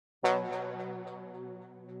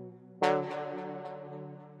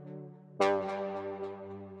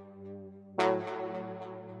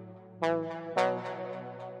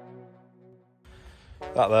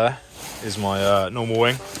That there is my normal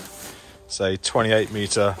wing. It's a 28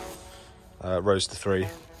 metre Roadster 3,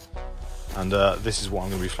 and this is what I'm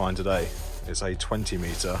going to be flying today. It's a 20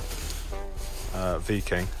 metre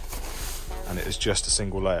Viking, and it is just a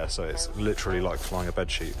single layer, so it's literally like flying a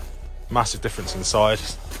bedsheet. Massive difference inside.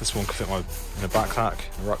 This one can fit in a backpack,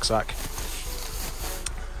 a rucksack.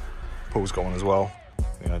 Paul's got one as well.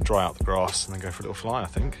 You know, dry out the grass and then go for a little fly, I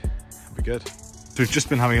think. It'll be good. So we've just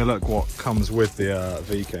been having a look what comes with the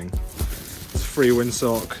Viking. There's a free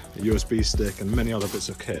windsock, a USB stick and many other bits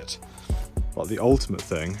of kit. But the ultimate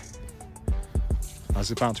thing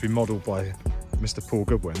is about to be modelled by Mr. Paul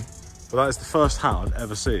Goodwin. But that is the first hat I've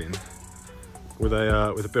ever seen with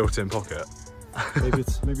a built-in pocket. maybe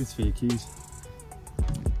it's for your keys.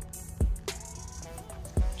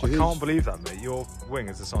 I can't believe that, mate. Your wing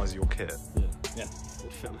is the size of your kit. Yeah.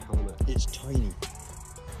 It'd fit on a helmet. It's tiny.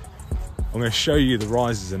 I'm going to show you the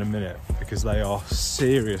risers in a minute because they are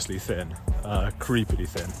seriously thin, creepily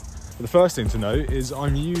thin. But the first thing to note is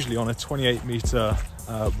I'm usually on a 28 metre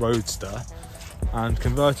Roadster, and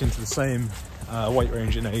converting to the same weight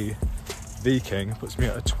range in a Viking puts me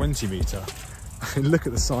at a 20 metre. Look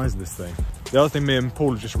at the size of this thing. The other thing me and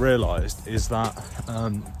Paul have just realised is that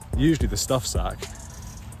usually the stuff sack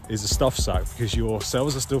is a stuff sack because your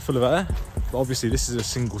cells are still full of air, but obviously this is a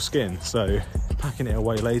single skin, so packing it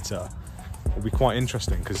away later will be quite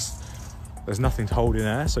interesting because there's nothing to hold in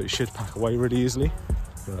air, so it should pack away really easily,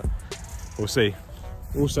 but we'll see.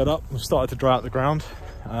 We're all set up, we've started to dry out the ground.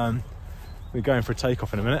 We're going for a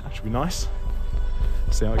takeoff in a minute, which should be nice.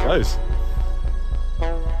 See how it goes.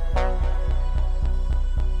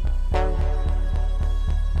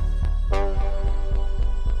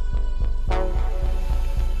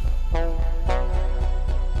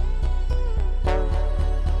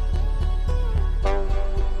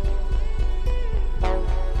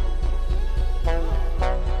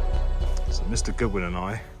 Mr. Goodwin and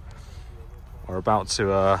I are about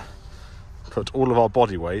to put all of our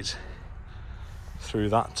body weight through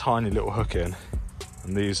that tiny little hook in,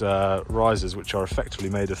 and these risers, which are effectively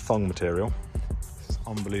made of thong material. It's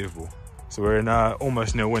unbelievable. So we're in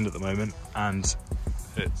almost nil wind at the moment, and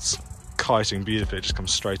it's kiting beautifully. It just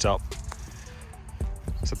comes straight up.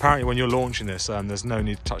 So apparently when you're launching this, there's no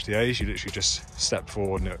need to touch the A's. You literally just step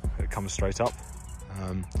forward and it comes straight up.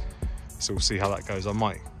 So we'll see how that goes. I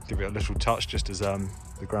might give it a little touch just as the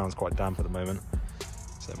ground's quite damp at the moment,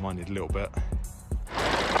 so it might need a little bit.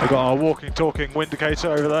 We've got our walking, talking windicator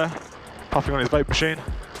over there, puffing on his vape machine.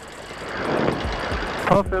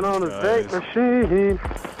 Puffing on his vape machine.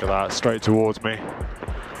 Look at that, straight towards me.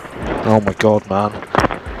 Oh my god, man.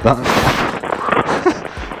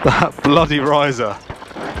 That bloody riser.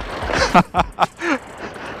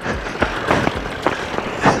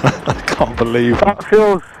 I can't believe that.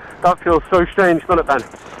 That feels so strange, doesn't it, Ben?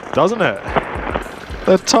 Doesn't it?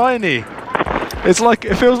 They're tiny.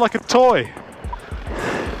 It feels like a toy.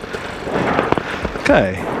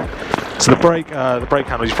 Okay. So the brake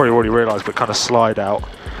handles, you've probably already realised, but kind of slide out.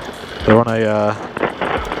 They're on a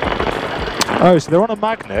so they're on a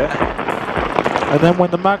magnet, and then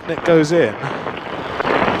when the magnet goes in,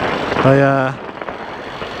 they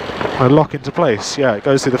lock into place. Yeah, it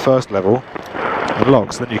goes through the first level and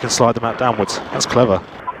locks, then you can slide them out downwards. That's clever.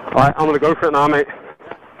 Alright, I'm gonna go for it now, mate.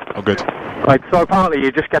 Oh, good. Right, so apparently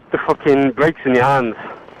you just get the fucking brakes in your hands.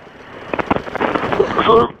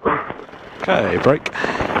 Okay, brake.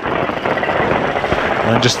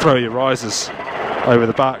 And then just throw your risers over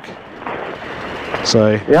the back.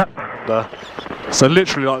 So, yep. So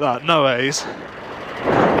literally like that, no A's.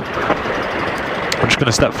 I'm just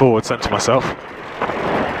gonna step forward, center myself.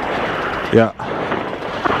 Yeah.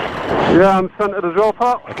 Yeah, I'm centered as well,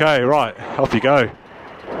 pal. Okay, right, off you go.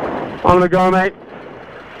 I'm gonna go, mate.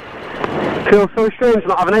 Feels so strange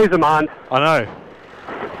not having A's in my hand. I know.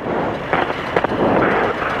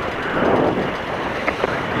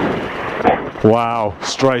 Wow,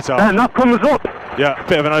 straight up. And that comes up. Yeah,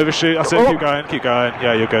 bit of an overshoot. That's it, keep going, keep going.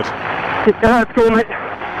 Yeah, you're good. Yeah, let's go, mate.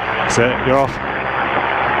 That's it, you're off.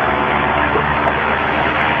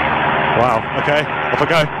 Wow, okay, off I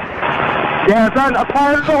go. Yeah, Ben,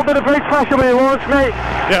 apply a little bit of brake pressure when you launch, mate.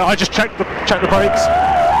 Yeah, I just checked the brakes.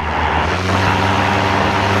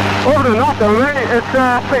 Other than that though, mate, it's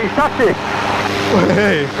pretty sassy.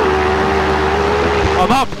 Hey.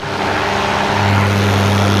 I'm up.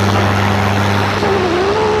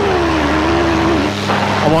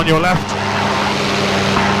 I'm on your left.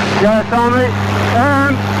 Yeah, it's on, mate.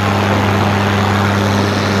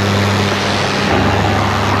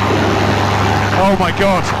 Oh my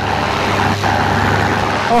god.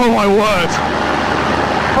 Oh my word.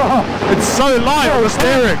 It's so light on the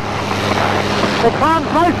steering. It climbs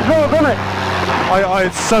nice as well, doesn't it?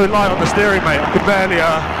 It's so light on the steering, mate. I could barely.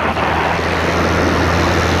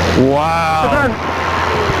 Wow. But then,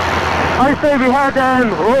 I say we had,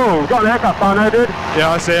 oh, got an aircraft down there, dude.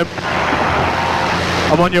 Yeah, I see him.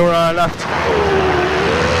 I'm on your left.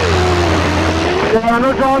 Yeah, I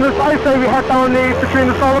know, John. I say we head down between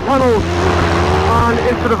the solar panels and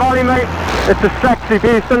into the valley, mate. It's a sexy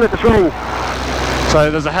beast, isn't it, the swing?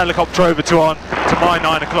 So there's a helicopter over to my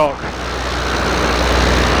 9 o'clock.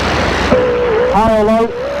 High or low?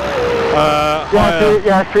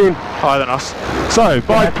 Yeah, seen. Higher than us. So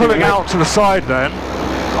by pulling out to the side, then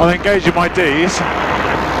I'm engaging my Ds,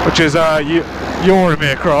 which is yawing me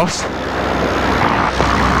across,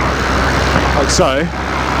 like so.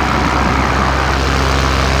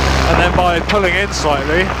 And then by pulling in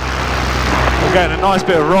slightly, I'm getting a nice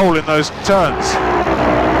bit of roll in those turns.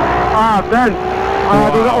 Ah, Ben. Wow.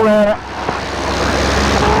 The little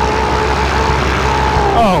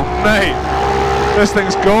Oh, mate, this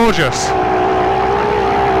thing's gorgeous.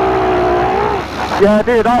 Yeah,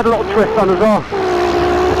 dude, I had a little twist on as well.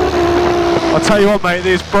 I'll tell you what, mate,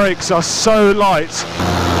 these brakes are so light.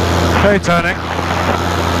 Okay, turning.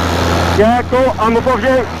 Yeah, cool, I'm above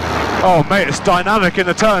you. Oh, mate, it's dynamic in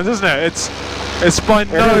the turns, isn't it? It's by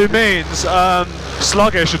no means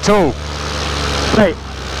sluggish at all. Mate,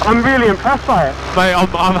 I'm really impressed by it. Mate,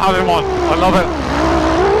 I'm having one. I love it.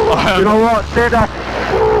 You know what? Dudek,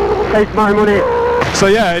 take my money. So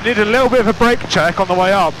yeah, it needed a little bit of a brake check on the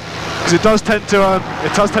way up, because it does tend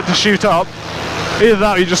to shoot up. Either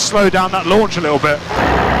that or you just slow down that launch a little bit.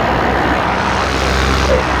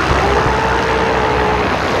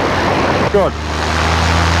 Good.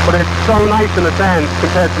 But it's so nice in the turns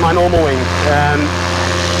compared to my normal wing.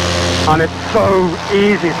 And it's so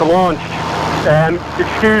easy to launch.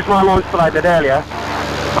 Excuse my launch that I did earlier.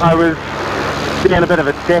 I was being a bit of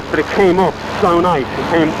a dick, but it came up so nice. It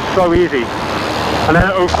came so easy. And then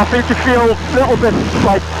I think you feel a little bit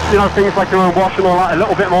like, you know, things like your own wash and all that, a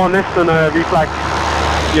little bit more on this than a reflex.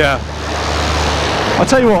 Yeah. I'll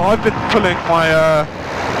tell you what, I've been pulling my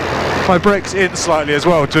my brakes in slightly as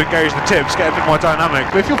well to engage the tips, get a bit more dynamic.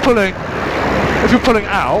 But if you're pulling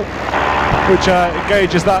out, which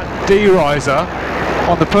engages that D riser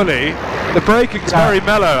on the pulley, the braking's very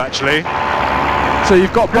mellow actually. So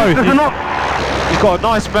you've got both. You've got a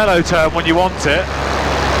nice mellow turn when you want it.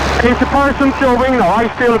 In comparison to your wing though,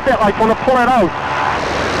 I feel a bit like when I pull it out,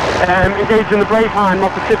 engaging the brake hand,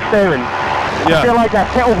 not the tip steering. Yeah. I feel like I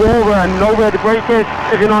hit a wall and know where the brake is,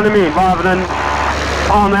 if you know what I mean, rather than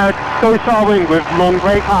on a docile wing with long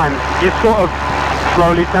brake hands. You sort of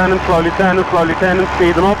slowly turn and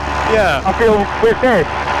speed them up. Yeah. I feel with this,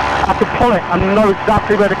 I can pull it and know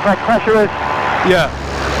exactly where the correct pressure is. Yeah.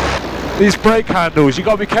 These brake handles, you've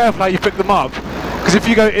got to be careful how you pick them up, because if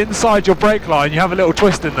you go inside your brake line, you have a little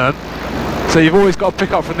twist in them, so you've always got to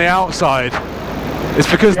pick up from the outside. It's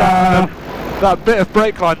because that bit of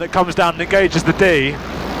brake line that comes down and engages the D,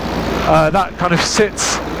 that kind of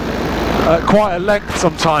sits quite a length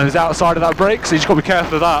sometimes outside of that brake, so you've got to be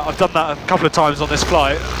careful of that. I've done that a couple of times on this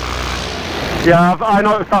flight. Yeah, I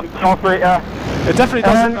noticed that myself, mate, yeah. It definitely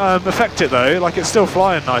doesn't affect it though, like it's still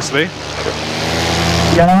flying nicely.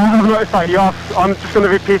 Yeah, I've noticed that, yeah. I'm just going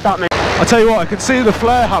to repeat that, mate. I'll tell you what, I can see the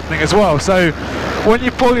flare happening as well, so when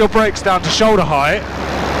you pull your brakes down to shoulder height,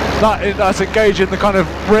 that's engaging the kind of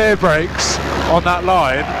rear brakes on that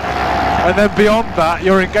line, and then beyond that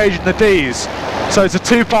you're engaging the Ds. So it's a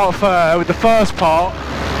two-part flare, with the first part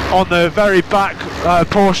on the very back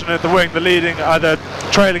portion of the wing, the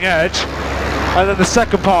trailing edge, and then the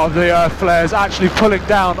second part of the flare is actually pulling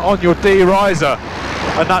down on your D riser,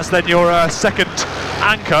 and that's then your second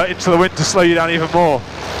anchor into the wind to slow you down even more.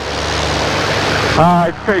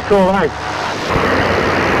 It's pretty cool, right?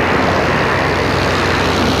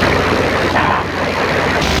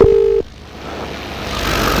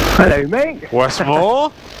 Hello, mate.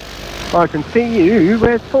 Westmore? I can see you,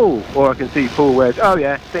 where's Paul? Or I can see Paul, where's... Oh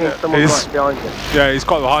yeah, seeing someone right behind you. Yeah, he's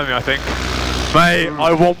quite behind me, I think. Mate,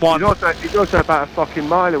 I want one. He's also about a fucking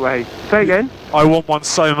mile away. Say again? I want one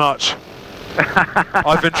so much.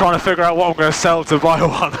 I've been trying to figure out what I'm going to sell to buy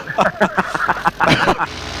one.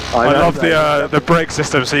 I love the brake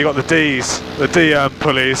system, so you got the Ds, the D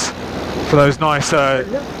pulleys for those nice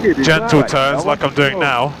gentle turns like I'm doing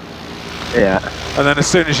now. Yeah. And then as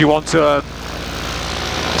soon as you want to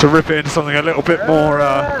rip it into something a little bit more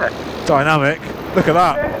dynamic, look at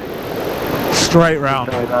that. Straight round.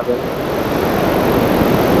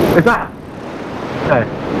 Is that? No.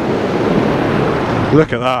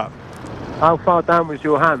 Look at that. How far down was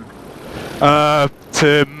your hand?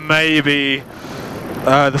 To maybe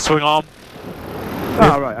the swing arm.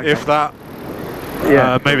 Oh, right. Okay. If that.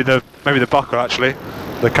 Yeah. Maybe the buckle actually,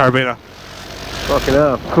 the carabiner. Fucking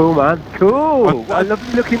hell. Cool, man. Cool. I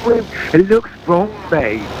love the looking wing. It looks wrong,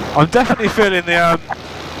 mate. I'm definitely feeling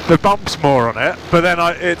the bumps more on it, but then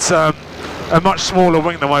it's a much smaller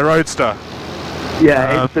wing than my Roadster.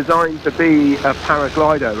 Yeah, it's designed to be a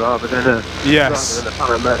paraglider rather than a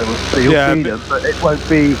paramotor. So you'll see them, but it won't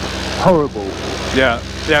be horrible. Yeah,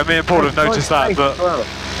 me and Paul have noticed that, but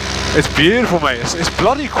it's beautiful, mate. It's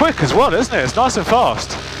bloody quick as well, isn't it? It's nice and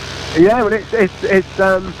fast. Yeah, well, it's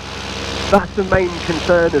that's the main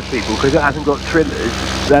concern of people, because it hasn't got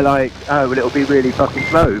trimmers. They're like, oh, well, it'll be really fucking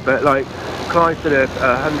slow. But like, Clive did a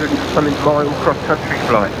 100-something mile cross-country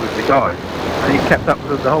flight with the guy, and he kept up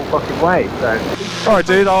with them the whole fucking way. So. All right,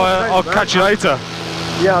 dude. I'll catch you later.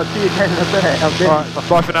 Yeah, I'll see you again in a bit. All right,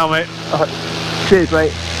 bye for now, mate. Cheers,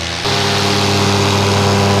 mate.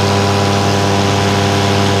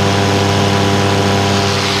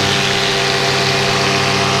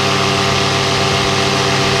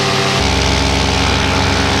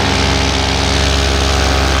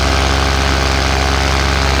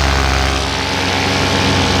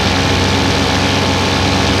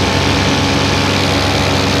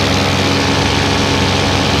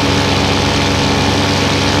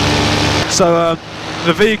 So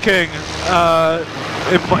the V-King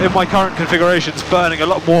in my current configuration is burning a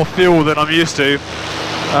lot more fuel than I'm used to,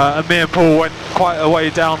 and me and Paul went quite a way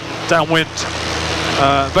downwind.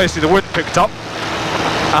 Basically the wind picked up,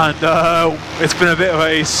 and it's been a bit of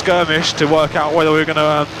a skirmish to work out whether we're going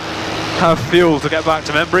to have fuel to get back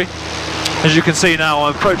to Membry. As you can see now,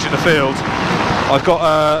 I'm approaching the field. I've got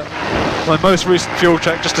my most recent fuel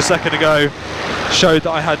check just a second ago showed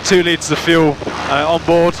that I had 2 litres of fuel on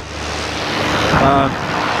board.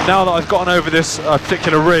 Now that I've gotten over this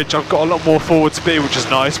particular ridge, I've got a lot more forward speed, which is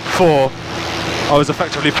nice. Before, I was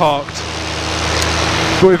effectively parked.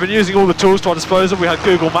 But we've been using all the tools to our disposal. We had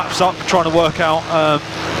Google Maps up, trying to work out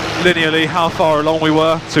linearly how far along we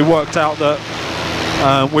were. So we worked out that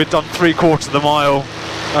we'd done 3/4 of the mile,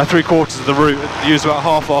 3/4 of the route, and used about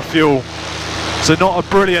half our fuel. So not a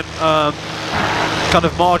brilliant kind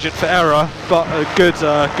of margin for error, but a good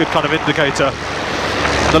kind of indicator.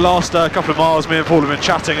 The last couple of miles, me and Paul have been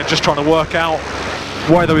chatting and just trying to work out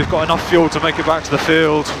whether we've got enough fuel to make it back to the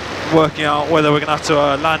field, working out whether we're going to have to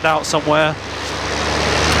land out somewhere.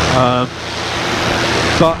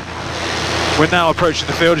 But we're now approaching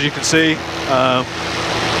the field, as you can see.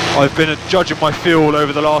 I've been judging my fuel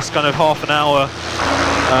over the last kind of half an hour,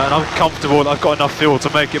 and I'm comfortable that I've got enough fuel to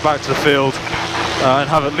make it back to the field and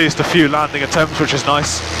have at least a few landing attempts, which is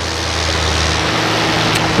nice.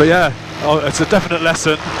 But yeah, it's a definite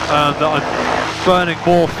lesson that I'm burning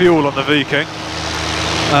more fuel on the V-King,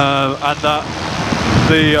 and that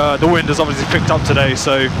the wind has obviously picked up today,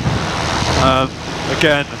 so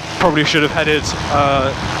again, probably should have headed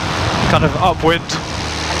kind of upwind,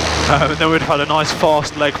 and then we'd have had a nice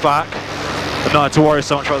fast leg back and not had to worry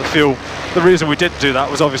so much about the fuel. The reason we didn't do that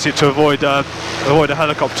was obviously to avoid a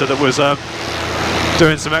helicopter that was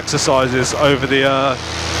doing some exercises over the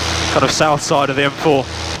kind of south side of the M4.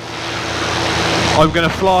 I'm going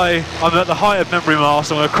to fly, I'm at the height of Membry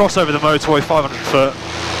Mast, I'm going to cross over the motorway 500 foot,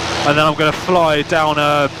 and then I'm going to fly down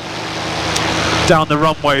the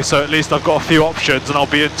runway, so at least I've got a few options, and I'll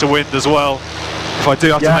be into wind as well. If I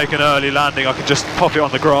do have to make an early landing, I can just pop it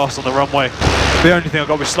on the grass on the runway. The only thing I've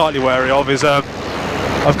got to be slightly wary of is I've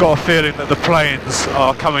got a feeling that the planes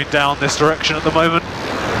are coming down this direction at the moment,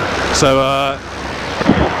 so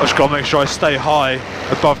I've just got to make sure I stay high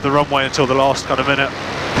above the runway until the last kind of minute.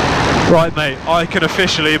 Right, mate, I can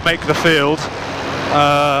officially make the field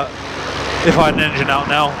if I had an engine out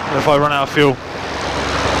now, if I run out of fuel.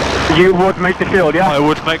 You would make the field, yeah? I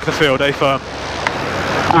would make the field, firm.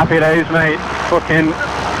 Happy days, mate. Fucking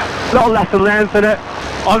little lesson learned, isn't it?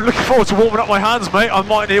 I'm looking forward to warming up my hands, mate. I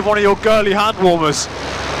might need one of your girly hand warmers.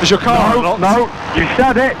 Is your car unlocked? No, you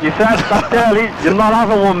said it. You said that's girly. You're not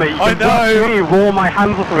having one, mate. You I know. Me warm my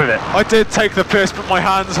hands up with it. I did take the piss, but my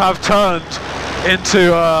hands have turned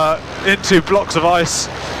into blocks of ice.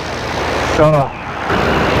 Oh.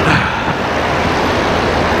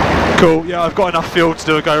 Cool, yeah, I've got enough fuel to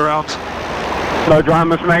do a go round. No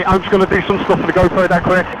dramas, mate. I'm just going to do some stuff for the GoPro that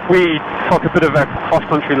quick. We took a bit of a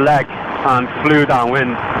cross-country leg and flew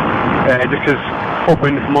downwind, just because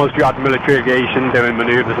upwind from us you had military aviation doing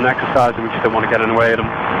manoeuvres and exercise, and we just didn't want to get in the way of them.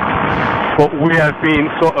 But we have been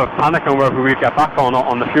sort of panicking whether we'd get back or not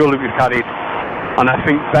on the fuel that we've carried. And I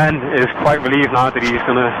think Ben is quite relieved now that he's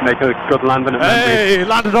going to make a good landing at Membry. Hey,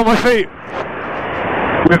 landed on my feet!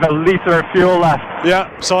 With a litre of fuel left. Yeah,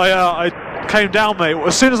 so I came down, mate.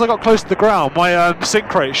 As soon as I got close to the ground, my sink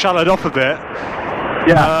crate shallowed off a bit.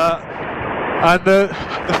 Yeah. And the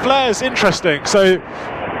flare's interesting. So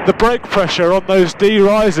the brake pressure on those D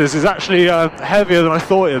risers is actually heavier than I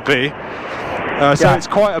thought it'd be. So it's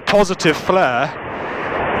quite a positive flare.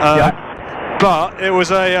 But it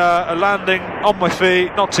was a landing on my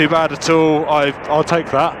feet, not too bad at all. I'll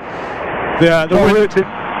take that. Yeah, the wind.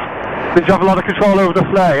 Did you have a lot of control over the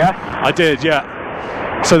flare, yeah? I did, yeah.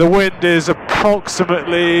 So the wind is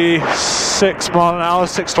approximately 6 mile an hour,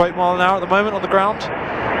 6 to 8 mile an hour at the moment on the ground.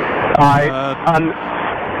 And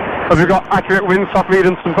have you got accurate wind soft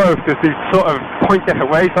readings from both? Because these sort of point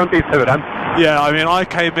different ways, don't these two of them? Yeah, I mean, I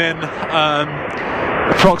came in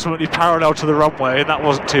approximately parallel to the runway, and that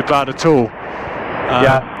wasn't too bad at all.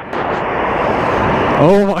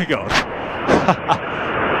 Oh my god.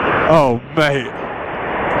 Oh mate.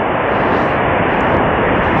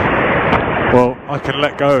 Well, I can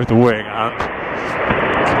let go of the wing, and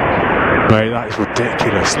mate, that is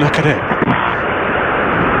ridiculous. Look at it.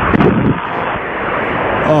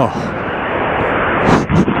 Oh.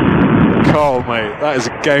 Oh mate, that is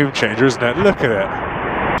a game changer, isn't it? Look at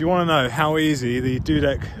it. Do you want to know how easy the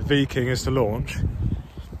Dudek V-King is to launch?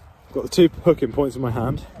 I've got the 2 hooking points in my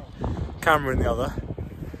hand, camera in the other.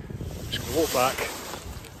 Just gonna walk back.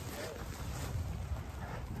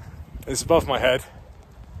 It's above my head.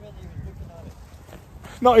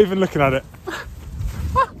 Not even looking at it.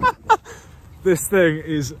 This thing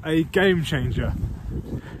is a game changer.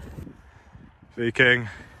 V-King.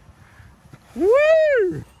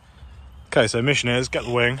 Woo! Okay, so mission is get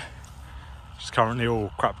the wing. It's currently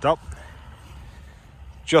all crapped up.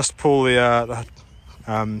 Just pull the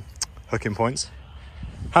hooking points.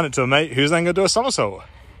 Hand it to a mate who's then going to do a somersault.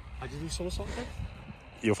 I did a somersault again?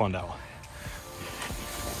 You'll find out.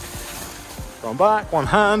 One back, one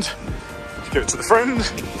hand. Give it to the friend.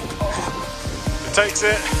 It takes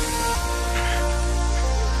it.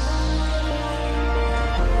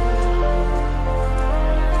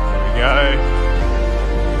 There we go.